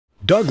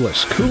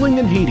Douglas Cooling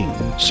and Heating,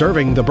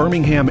 serving the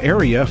Birmingham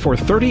area for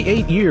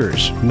 38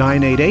 years.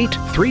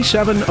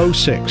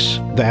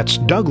 988-3706. That's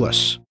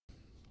Douglas.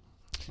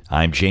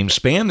 I'm James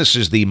Spann. This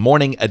is the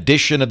morning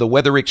edition of the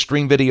Weather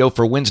Xtreme video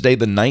for Wednesday,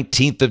 the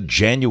 19th of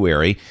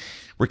January.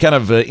 We're kind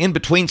of in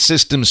between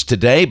systems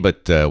today,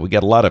 but we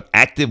got a lot of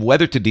active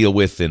weather to deal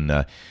with in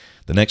the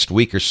next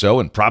week or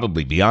so, and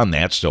probably beyond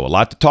that, so a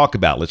lot to talk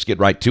about. Let's get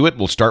right to it.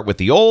 We'll start with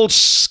the old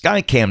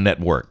Skycam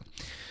network.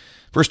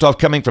 First off,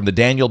 coming from the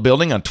Daniel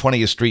Building on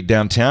 20th Street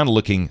downtown,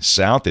 looking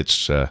south,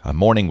 it's a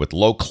morning with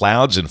low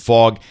clouds and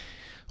fog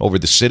over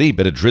the city,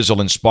 bit of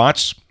drizzle in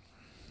spots.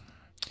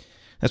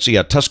 That's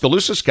the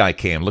Tuscaloosa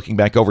Skycam, looking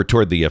back over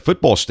toward the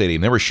football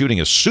stadium. They were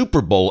shooting a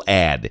Super Bowl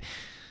ad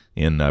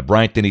in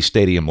Bryant-Denny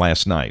Stadium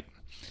last night.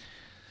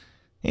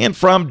 And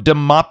from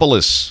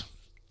Demopolis,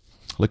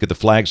 look at the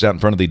flags out in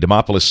front of the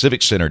Demopolis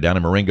Civic Center down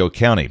in Marengo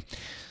County.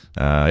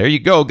 There you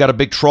go. Got a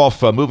big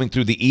trough moving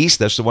through the east.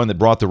 That's the one that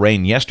brought the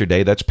rain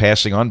yesterday. That's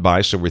passing on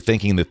by, so we're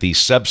thinking that the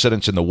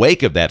subsidence in the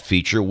wake of that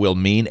feature will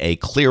mean a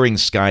clearing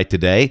sky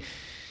today,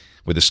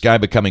 with the sky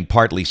becoming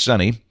partly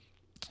sunny.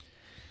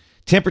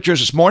 Temperatures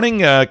this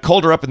morning,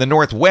 colder up in the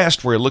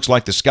northwest, where it looks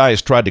like the sky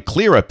has tried to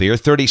clear up there,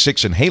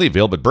 36 in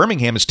Haleyville, but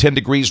Birmingham is 10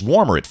 degrees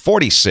warmer at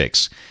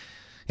 46.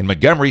 And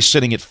Montgomery's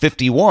sitting at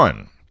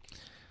 51.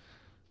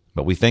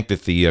 But we think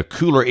that the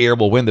cooler air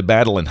will win the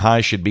battle, and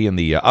highs should be in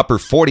the upper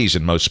 40s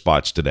in most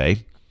spots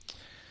today.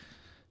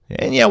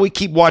 And yeah, we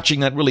keep watching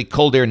that really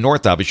cold air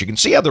north of us. You can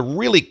see how the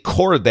really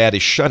core of that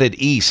is shutted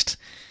east.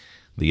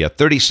 The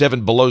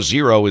 37 below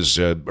zero is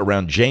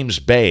around James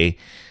Bay,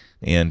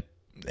 and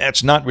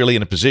that's not really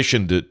in a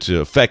position to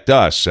affect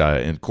us.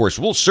 And of course,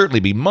 we'll certainly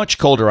be much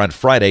colder on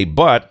Friday,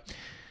 but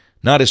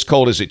not as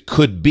cold as it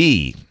could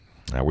be.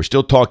 We're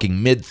still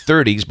talking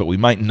mid-30s, but we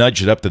might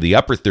nudge it up to the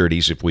upper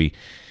 30s if we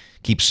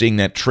keep seeing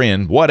that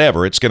trend.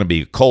 Whatever, it's going to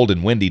be a cold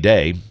and windy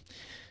day.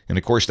 And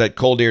of course, that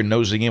cold air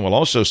nosing in will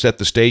also set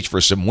the stage for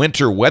some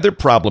winter weather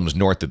problems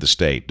north of the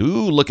state.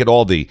 Ooh, look at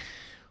all the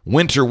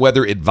winter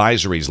weather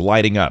advisories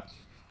lighting up.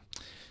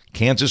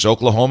 Kansas,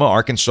 Oklahoma,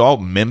 Arkansas,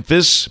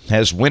 Memphis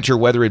has winter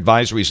weather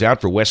advisories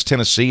out for West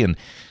Tennessee and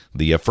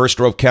the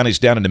first row of counties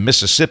down into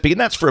Mississippi, and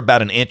that's for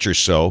about an inch or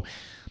so.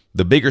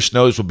 The bigger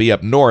snows will be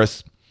up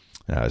north.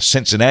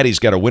 Cincinnati's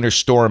got a winter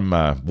storm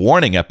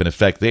warning up in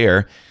effect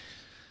there,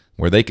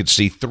 where they could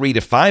see 3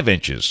 to 5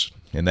 inches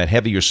in that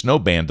heavier snow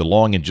band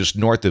along and just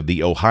north of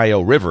the Ohio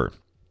River.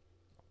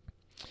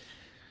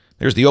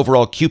 There's the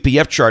overall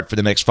QPF chart for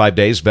the next 5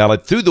 days,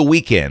 valid through the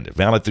weekend,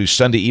 valid through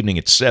Sunday evening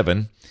at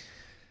 7.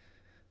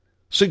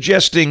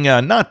 Suggesting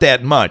not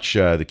that much.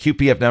 The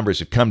QPF numbers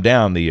have come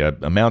down. The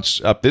amounts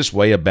up this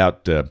way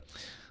about a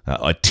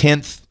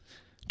tenth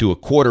to a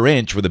quarter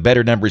inch, with the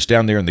better numbers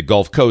down there in the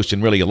Gulf Coast,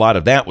 and really a lot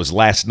of that was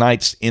last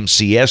night's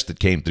MCS that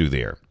came through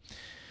there.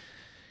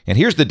 And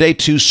here's the day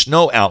 2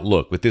 snow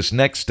outlook with this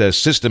next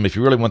system. If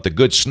you really want the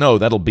good snow,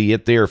 that'll be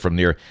it there from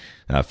near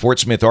Fort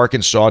Smith,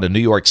 Arkansas to New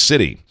York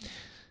City.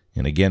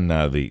 And again,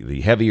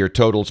 the heavier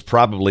totals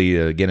probably,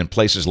 again, in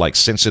places like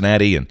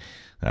Cincinnati and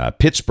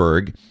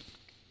Pittsburgh.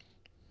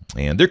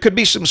 And there could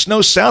be some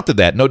snow south of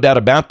that, no doubt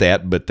about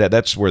that, but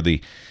that's where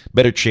the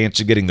better chance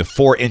of getting the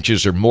 4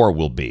 inches or more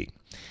will be.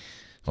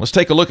 Well, let's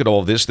take a look at all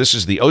of this. This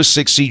is the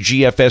 06C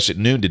GFS at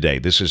noon today.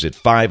 This is at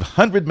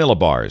 500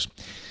 millibars.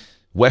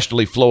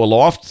 Westerly flow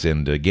aloft,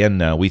 and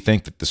again, we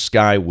think that the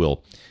sky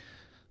will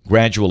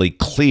gradually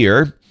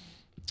clear.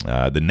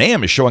 The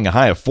NAM is showing a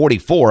high of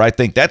 44. I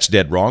think that's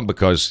dead wrong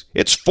because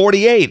it's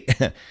 48.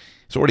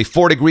 It's already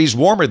 4 degrees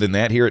warmer than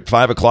that here at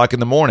 5 o'clock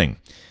in the morning.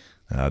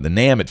 The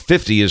NAM at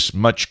 50 is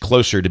much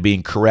closer to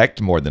being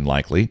correct, more than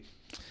likely.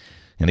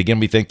 And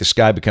again, we think the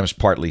sky becomes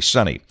partly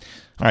sunny.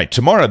 All right,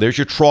 tomorrow, there's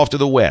your trough to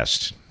the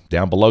west.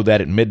 Down below that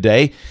at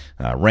midday,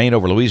 rain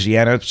over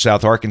Louisiana,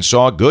 South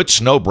Arkansas. Good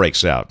snow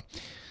breaks out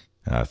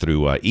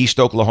through east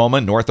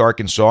Oklahoma, north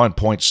Arkansas, and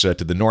points to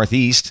the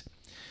northeast.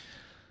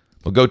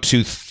 We'll go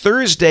to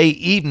Thursday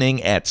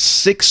evening at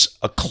 6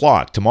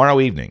 o'clock, tomorrow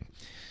evening.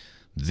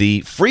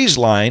 The freeze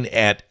line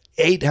at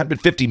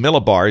 850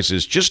 millibars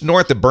is just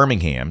north of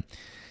Birmingham.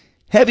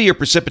 Heavier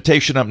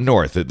precipitation up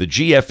north. The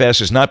GFS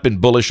has not been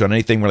bullish on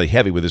anything really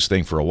heavy with this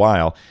thing for a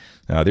while.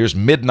 There's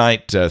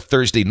midnight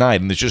Thursday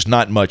night, and there's just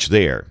not much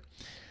there.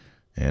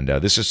 And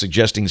this is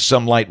suggesting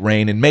some light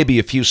rain and maybe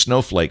a few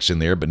snowflakes in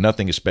there, but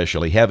nothing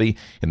especially heavy.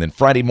 And then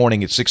Friday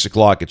morning at 6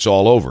 o'clock, it's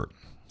all over,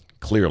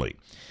 clearly.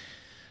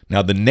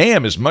 Now, the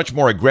NAM is much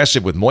more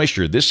aggressive with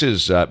moisture. This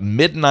is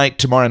midnight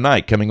tomorrow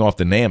night coming off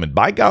the NAM. And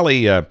by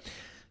golly,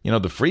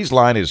 the freeze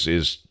line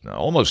is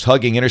almost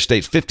hugging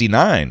Interstate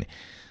 59.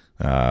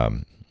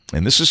 And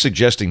this is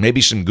suggesting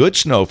maybe some good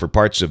snow for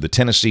parts of the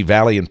Tennessee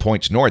Valley and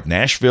points north.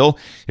 Nashville,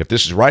 if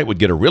this is right, would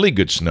get a really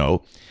good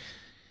snow.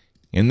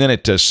 And then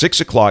at 6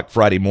 o'clock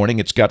Friday morning,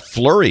 it's got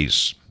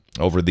flurries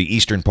over the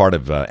eastern part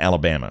of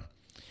Alabama.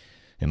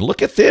 And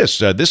look at this.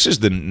 This is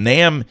the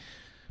NAM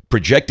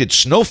projected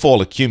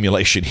snowfall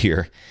accumulation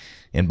here.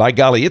 And by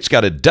golly, it's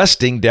got a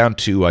dusting down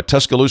to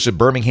Tuscaloosa,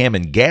 Birmingham,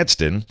 and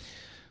Gadsden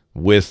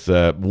with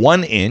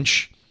 1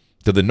 inch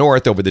to the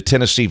north over the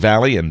Tennessee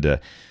Valley and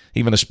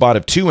even a spot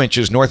of 2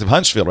 inches north of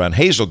Huntsville around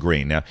Hazel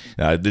Green. Now,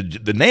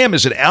 the NAM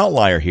is an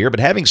outlier here, but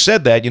having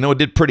said that, it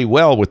did pretty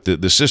well with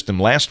the system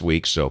last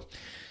week. So,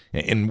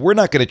 and we're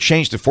not going to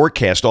change the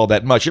forecast all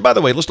that much. And by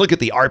the way, let's look at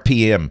the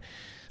RPM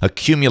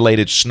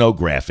accumulated snow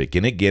graphic.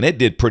 And again, it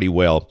did pretty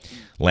well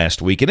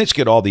last week, and it's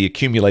got all the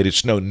accumulated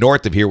snow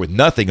north of here with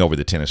nothing over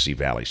the Tennessee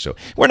Valley. So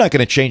we're not going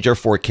to change our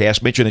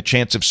forecast. Mention a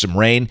chance of some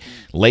rain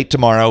late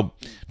tomorrow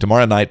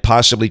night,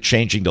 possibly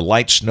changing to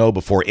light snow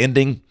before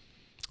ending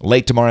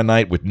late tomorrow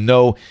night with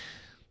no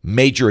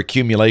major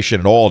accumulation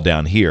at all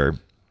down here,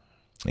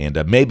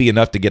 and maybe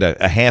enough to get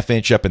a half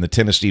inch up in the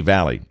Tennessee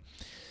Valley.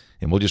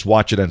 And we'll just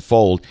watch it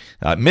unfold.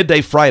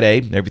 Midday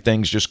Friday,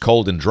 everything's just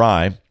cold and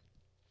dry.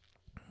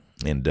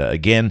 And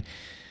again,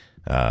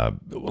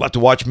 we'll have to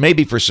watch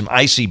maybe for some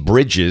icy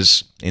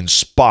bridges in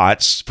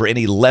spots for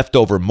any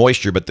leftover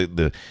moisture, but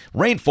the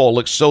rainfall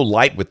looks so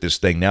light with this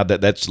thing now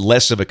that's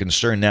less of a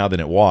concern now than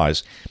it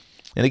was.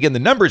 And again, the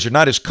numbers are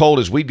not as cold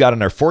as we've got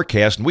in our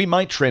forecast, and we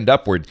might trend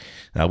upward.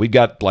 We've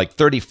got like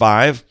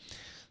 35,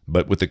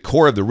 but with the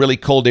core of the really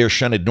cold air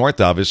shunted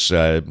north of us,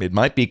 it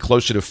might be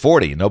closer to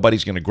 40.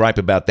 Nobody's going to gripe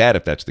about that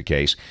if that's the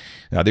case.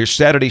 There's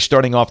Saturday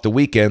starting off the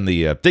weekend.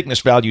 The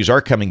thickness values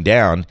are coming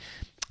down.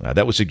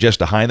 That would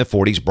suggest a high in the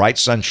 40s, bright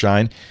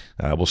sunshine.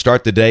 We'll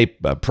start the day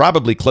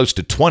probably close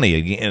to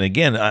 20. And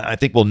again, I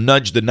think we'll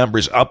nudge the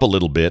numbers up a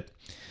little bit.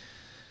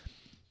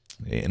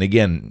 And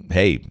again,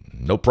 hey,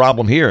 no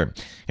problem here.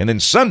 And then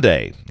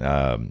Sunday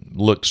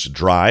looks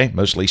dry,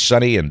 mostly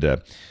sunny, and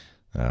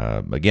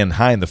again,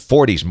 high in the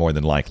 40s more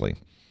than likely.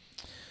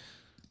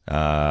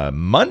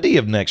 Monday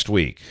of next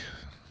week,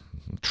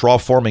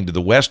 trough forming to the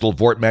west will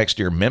vortex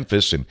near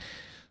Memphis, and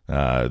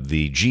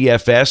the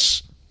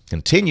GFS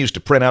continues to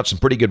print out some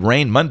pretty good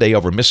rain Monday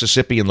over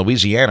Mississippi and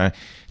Louisiana,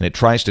 and it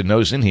tries to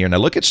nose in here. Now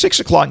look at 6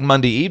 o'clock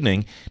Monday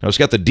evening. Now it's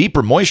got the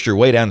deeper moisture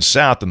way down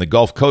south in the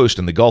Gulf Coast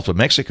and the Gulf of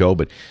Mexico,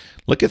 but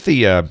look at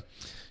the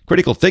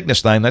critical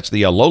thickness line. That's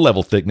the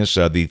low-level thickness,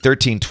 the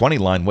 1320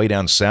 line way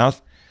down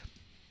south.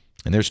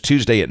 And there's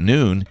Tuesday at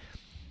noon.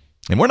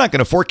 And we're not going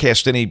to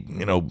forecast any,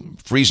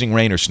 freezing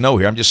rain or snow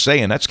here. I'm just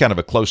saying that's kind of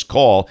a close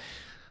call.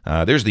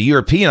 There's the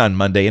European on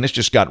Monday, and it's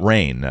just got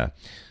rain.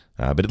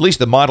 But at least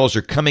the models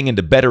are coming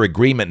into better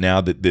agreement now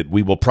that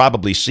we will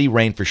probably see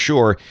rain for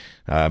sure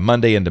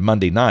Monday into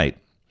Monday night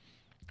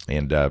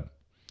and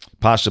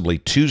possibly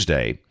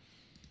Tuesday.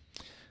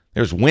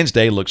 There's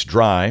Wednesday, looks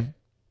dry.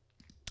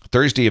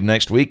 Thursday of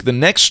next week, the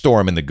next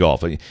storm in the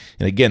Gulf. And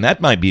again,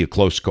 that might be a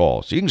close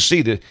call. So you can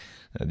see the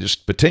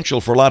just potential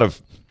for a lot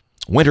of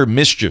winter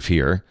mischief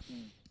here.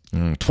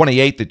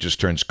 28th, it just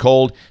turns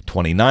cold.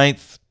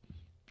 29th,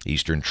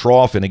 eastern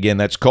trough, and again,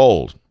 that's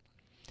cold.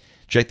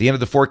 Check the end of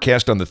the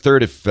forecast on the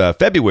 3rd of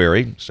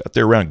February. It's out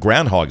there around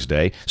Groundhog's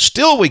Day.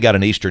 Still, we got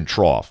an eastern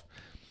trough.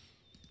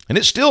 And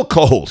it's still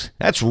cold.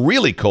 That's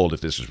really cold if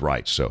this is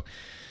right. So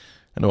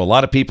I know a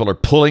lot of people are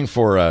pulling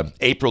for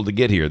April to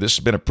get here. This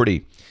has been a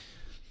pretty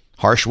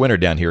harsh winter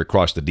down here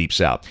across the Deep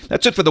South.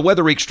 That's it for the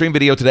Weather Xtreme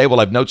video today. We'll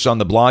have notes on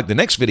the blog. The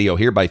next video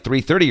here by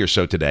 3:30 or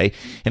so today.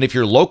 And if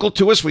you're local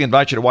to us, we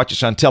invite you to watch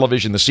us on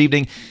television this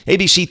evening.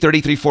 ABC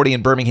 3340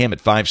 in Birmingham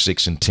at 5,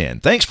 6, and 10.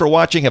 Thanks for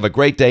watching. Have a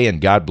great day,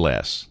 and God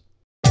bless.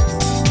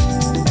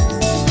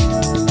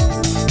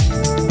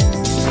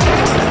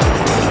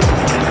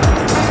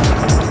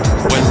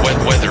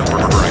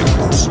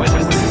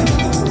 Weather.